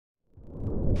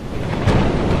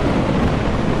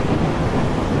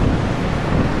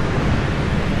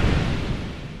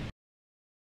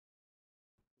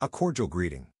A cordial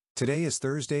greeting. Today is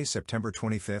Thursday, September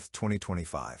 25,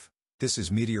 2025. This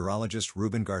is meteorologist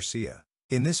Ruben Garcia.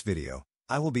 In this video,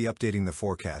 I will be updating the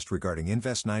forecast regarding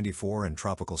Invest 94 and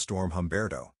Tropical Storm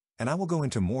Humberto, and I will go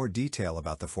into more detail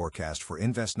about the forecast for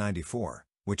Invest 94,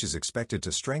 which is expected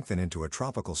to strengthen into a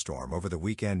tropical storm over the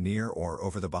weekend near or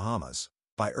over the Bahamas.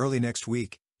 By early next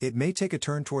week, it may take a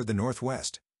turn toward the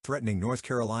northwest, threatening North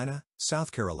Carolina,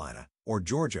 South Carolina, or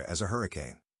Georgia as a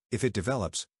hurricane. If it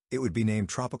develops, it would be named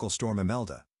Tropical Storm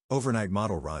Imelda. Overnight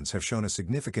model runs have shown a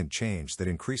significant change that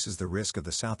increases the risk of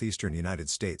the southeastern United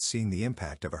States seeing the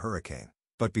impact of a hurricane.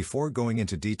 But before going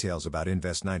into details about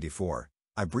Invest 94,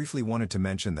 I briefly wanted to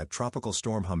mention that Tropical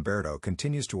Storm Humberto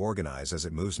continues to organize as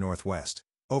it moves northwest.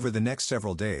 Over the next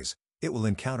several days, it will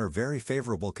encounter very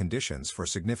favorable conditions for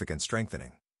significant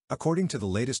strengthening. According to the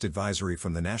latest advisory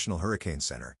from the National Hurricane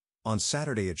Center, on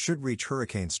Saturday it should reach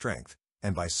hurricane strength,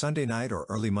 and by Sunday night or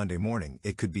early Monday morning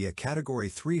it could be a Category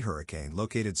 3 hurricane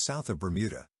located south of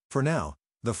Bermuda. For now,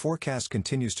 the forecast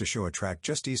continues to show a track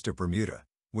just east of Bermuda,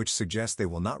 which suggests they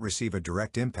will not receive a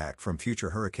direct impact from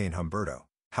future Hurricane Humberto.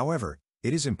 However,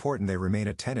 it is important they remain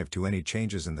attentive to any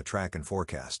changes in the track and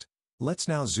forecast. Let's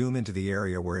now zoom into the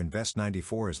area where Invest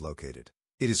 94 is located.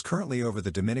 It is currently over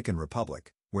the Dominican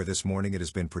Republic, where this morning it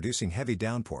has been producing heavy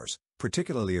downpours,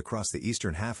 particularly across the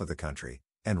eastern half of the country,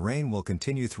 and rain will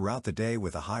continue throughout the day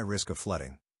with a high risk of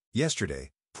flooding.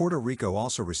 Yesterday, Puerto Rico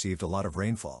also received a lot of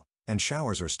rainfall, and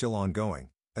showers are still ongoing,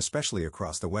 especially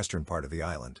across the western part of the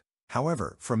island.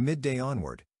 However, from midday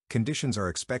onward, conditions are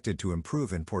expected to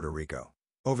improve in Puerto Rico.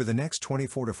 Over the next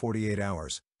 24 to 48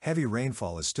 hours, heavy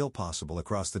rainfall is still possible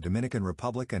across the Dominican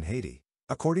Republic and Haiti.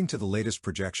 According to the latest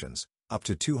projections, up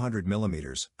to 200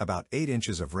 millimeters, about 8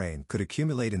 inches of rain could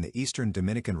accumulate in the eastern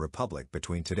Dominican Republic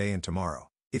between today and tomorrow.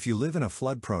 If you live in a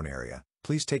flood-prone area,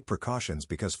 please take precautions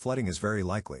because flooding is very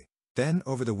likely. Then,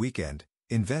 over the weekend,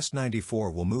 Invest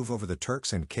 94 will move over the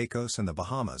Turks and Caicos and the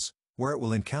Bahamas, where it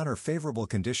will encounter favorable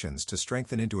conditions to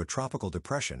strengthen into a tropical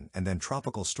depression and then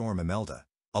Tropical Storm Imelda.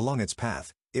 Along its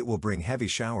path, it will bring heavy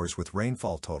showers with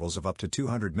rainfall totals of up to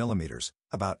 200 millimeters,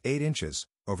 about 8 inches,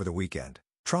 over the weekend.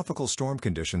 Tropical storm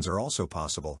conditions are also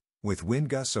possible, with wind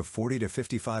gusts of 40 to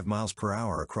 55 miles per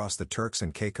hour across the Turks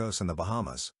and Caicos and the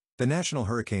Bahamas. The National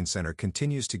Hurricane Center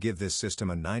continues to give this system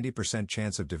a 90%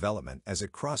 chance of development as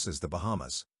it crosses the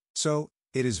Bahamas. So,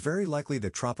 it is very likely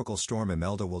that Tropical Storm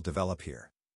Imelda will develop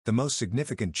here. The most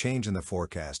significant change in the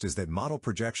forecast is that model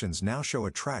projections now show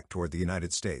a track toward the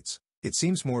United States. It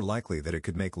seems more likely that it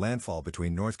could make landfall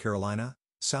between North Carolina,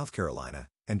 South Carolina,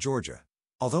 and Georgia.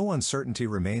 Although uncertainty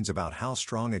remains about how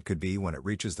strong it could be when it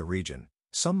reaches the region,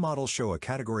 some models show a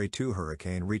Category 2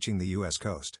 hurricane reaching the U.S.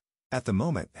 coast. At the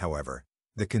moment, however,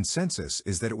 the consensus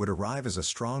is that it would arrive as a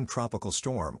strong tropical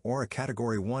storm or a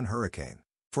Category 1 hurricane.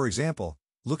 For example,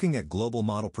 looking at global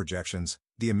model projections,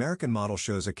 the American model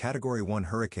shows a Category 1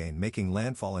 hurricane making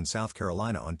landfall in South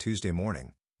Carolina on Tuesday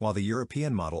morning, while the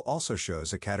European model also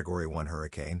shows a Category 1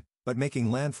 hurricane, but making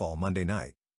landfall Monday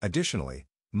night. Additionally,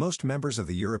 most members of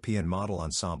the European model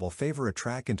ensemble favor a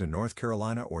track into North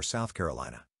Carolina or South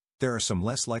Carolina. There are some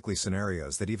less likely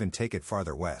scenarios that even take it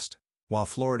farther west. While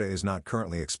Florida is not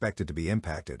currently expected to be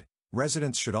impacted,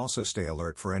 residents should also stay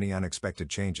alert for any unexpected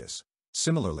changes.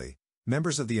 Similarly,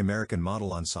 members of the American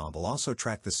model ensemble also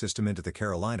track the system into the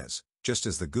Carolinas, just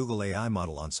as the Google AI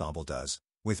model ensemble does,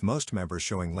 with most members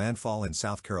showing landfall in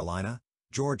South Carolina,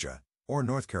 Georgia, or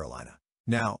North Carolina.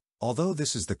 Now, although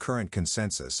this is the current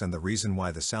consensus and the reason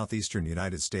why the southeastern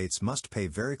United States must pay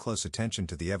very close attention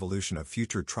to the evolution of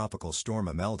future Tropical Storm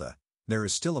Imelda, there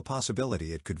is still a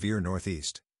possibility it could veer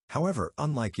northeast. However,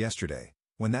 unlike yesterday,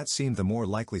 when that seemed the more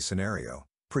likely scenario,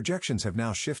 projections have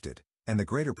now shifted, and the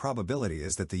greater probability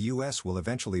is that the U.S. will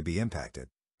eventually be impacted.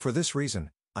 For this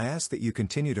reason, I ask that you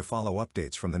continue to follow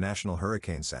updates from the National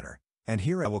Hurricane Center, and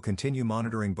here I will continue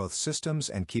monitoring both systems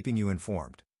and keeping you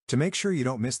informed. To make sure you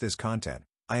don't miss this content,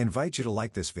 I invite you to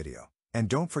like this video, and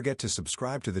don't forget to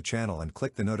subscribe to the channel and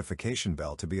click the notification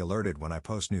bell to be alerted when I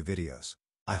post new videos.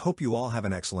 I hope you all have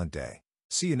an excellent day.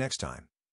 See you next time.